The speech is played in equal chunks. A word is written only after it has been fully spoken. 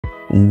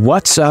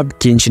What's up,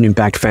 Genshin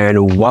Impact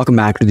fan? Welcome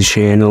back to the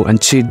channel, and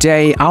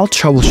today I'll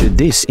troubleshoot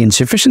this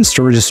insufficient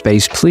storage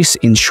space. Please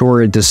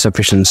ensure there's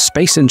sufficient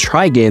space and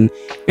try again,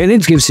 and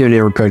it gives you an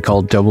error code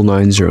called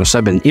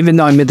 9907. Even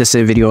though I made the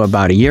same video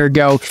about a year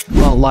ago,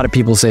 well, a lot of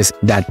people say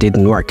that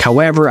didn't work.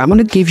 However, I'm going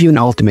to give you an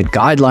ultimate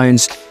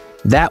guidelines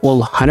that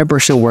will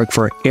 100% work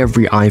for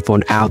every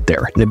iPhone out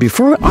there. Now,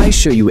 before I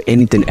show you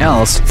anything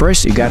else,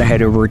 first you gotta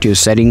head over to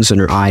settings on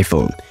your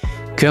iPhone.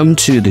 Come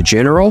to the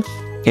general,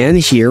 and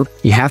here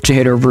you have to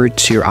head over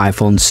to your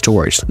iPhone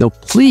storage. Now,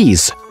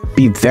 please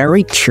be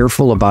very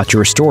careful about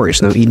your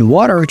storage. Now, in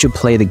order to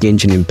play the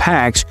Genshin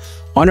Impact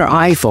on your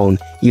iPhone,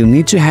 you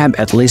need to have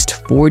at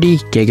least 40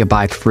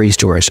 GB free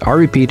storage. I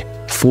repeat,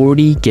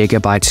 40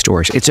 GB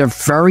storage. It's a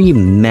very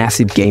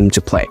massive game to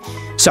play.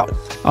 So,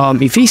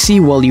 if you see,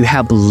 well, you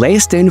have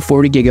less than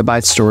 40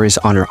 GB storage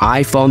on your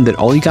iPhone, then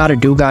all you gotta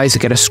do, guys, is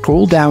gotta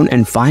scroll down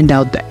and find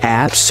out the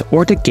apps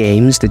or the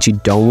games that you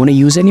don't want to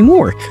use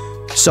anymore.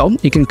 So,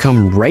 you can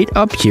come right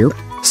up here,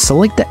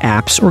 select the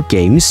apps or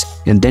games,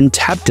 and then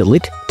tap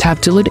delete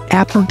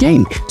app or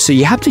game. So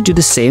you have to do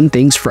the same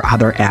things for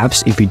other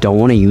apps if you don't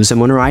want to use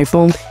them on your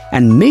iPhone,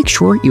 and make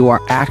sure you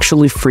are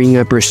actually freeing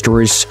up your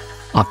storage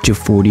up to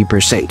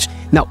 40%.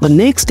 Now, the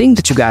next thing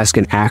that you guys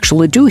can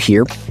actually do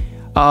here,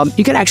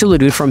 you can actually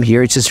do it from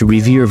here. It's just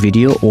review your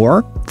video,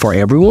 or for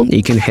everyone,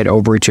 you can head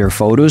over to your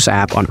Photos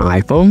app on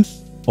iPhone,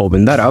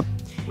 open that up,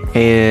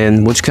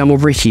 and once you come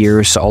over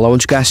here, so all I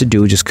want you guys to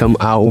do is just come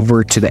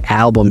over to the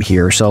album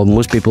here. So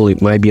most people,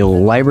 it might be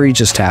on library,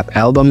 just tap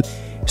album,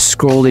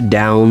 scroll it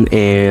down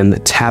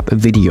and tap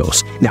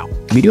videos. Now,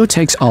 video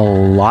takes a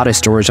lot of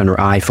storage on your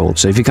iPhone,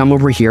 so if you come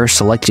over here,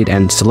 select it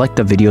and select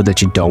the video that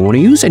you don't want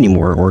to use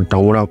anymore or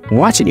don't want to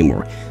watch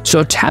anymore.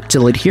 So tap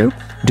delete here.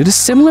 Do the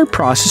similar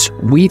process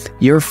with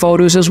your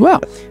photos as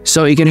well.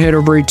 So you can head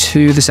over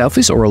to the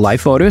selfies or live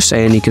photos,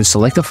 and you can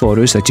select the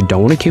photos that you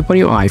don't want to keep on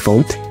your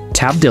iPhone,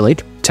 tap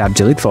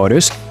delete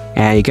photos,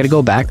 and you gotta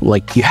go back.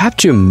 Like, you have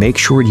to make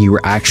sure you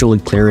are actually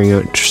clearing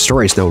your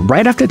storage. Now,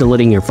 right after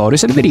deleting your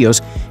photos and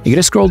videos, you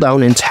gotta scroll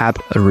down and tap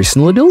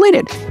recently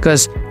deleted,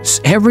 because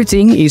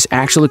everything is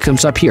actually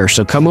comes up here.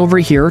 So come over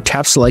here,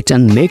 tap select,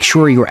 and make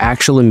sure you're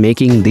actually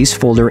making this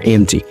folder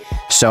empty.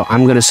 So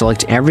I'm gonna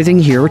select everything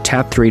here,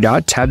 tap three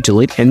dot, tap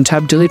delete, and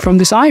tap delete from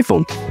this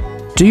iPhone.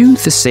 Do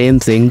the same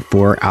thing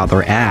for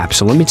other apps.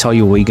 So let me tell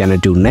you what you're gonna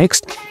do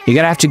next. You're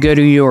gonna have to go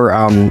to your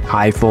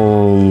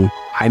iPhone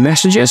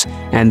iMessages,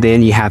 and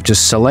then you have to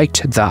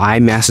select the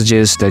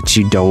iMessages that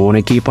you don't want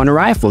to keep on your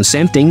iPhone.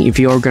 Same thing, if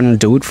you're going to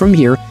do it from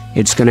here,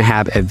 it's going to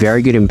have a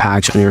very good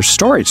impact on your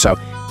storage. So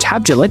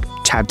tap delete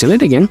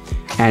again,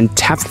 and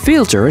tap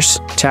filters,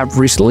 tap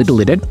recently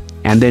deleted,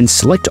 and then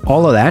select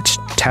all of that,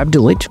 tap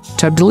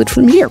delete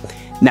from here.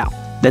 Now,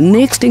 the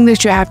next thing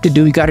that you have to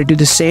do, you got to do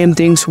the same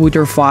things with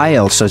your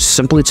files. So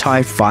simply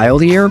type file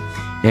here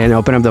and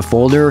open up the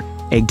folder.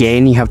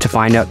 Again, you have to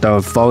find out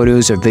the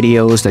photos or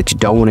videos that you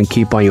don't want to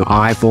keep on your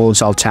iPhone.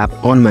 So I'll tap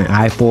on my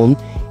iPhone,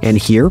 and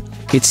here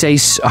it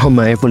says, oh,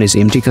 my iPhone is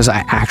empty because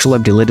I actually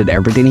have deleted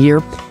everything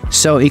here.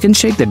 So you can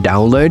check the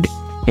download,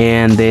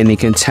 and then you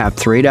can tap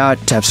three dot,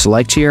 tap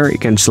select here. You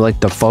can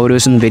select the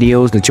photos and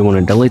videos that you want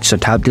to delete. So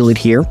tap delete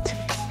here,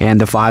 and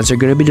the files are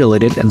going to be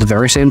deleted. At the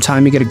very same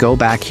time, you got to go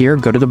back here,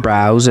 go to the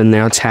browse, and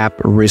now tap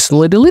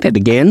recently deleted.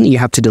 Again, you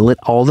have to delete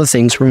all the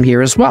things from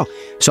here as well.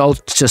 So I'll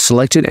just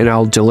select it, and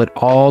I'll delete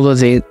all of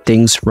the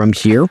things from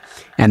here.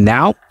 And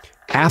now,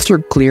 after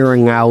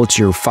clearing out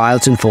your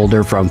files and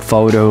folder from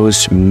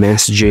photos,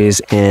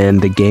 messages,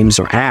 and the games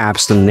or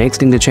apps, the next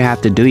thing that you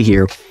have to do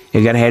here,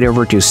 you gotta head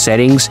over to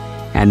settings,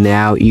 and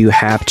now you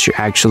have to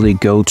actually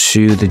go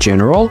to the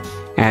general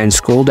and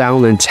scroll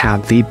down and tap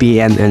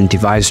VPN and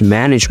device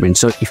management.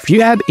 So if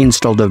you have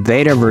installed the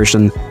beta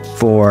version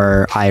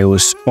for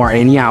iOS or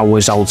any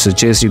iOS, I would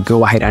suggest you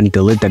go ahead and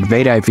delete that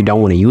beta if you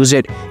don't want to use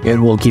it. It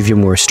will give you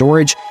more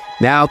storage.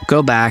 Now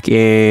go back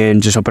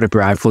and just open up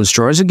your iPhone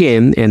storage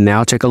again, and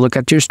now take a look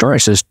at your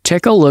storage. So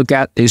take a look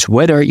at this,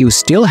 whether you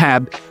still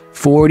have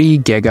 40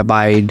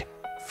 GB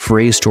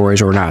free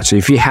storage or not. So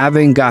if you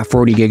haven't got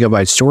 40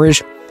 GB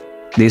storage,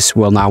 this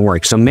will not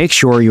work. So make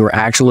sure you're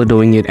actually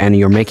doing it and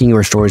you're making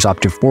your storage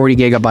up to 40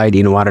 GB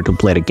in order to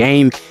play the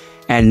game.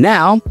 And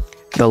now,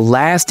 the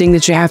last thing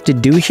that you have to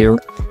do here,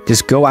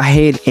 just go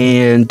ahead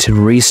and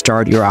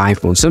restart your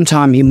iPhone.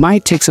 Sometimes it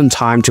might take some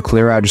time to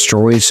clear out the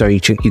storage, so you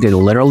can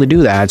literally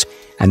do that.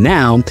 And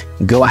now,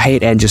 go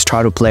ahead and just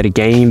try to play the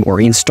game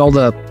or install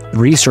the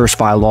resource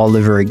file all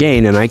over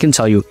again. And I can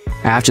tell you,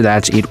 after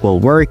that, it will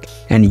work,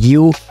 and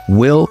you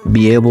will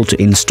be able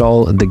to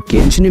install the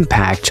Genshin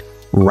Impact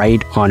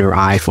right on your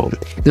iPhone.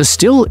 Now,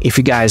 still, if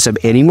you guys have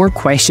any more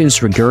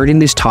questions regarding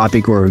this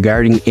topic or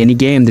regarding any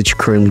game that you're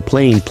currently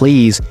playing,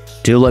 please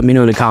do let me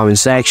know in the comment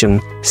section.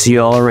 See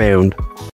you all around.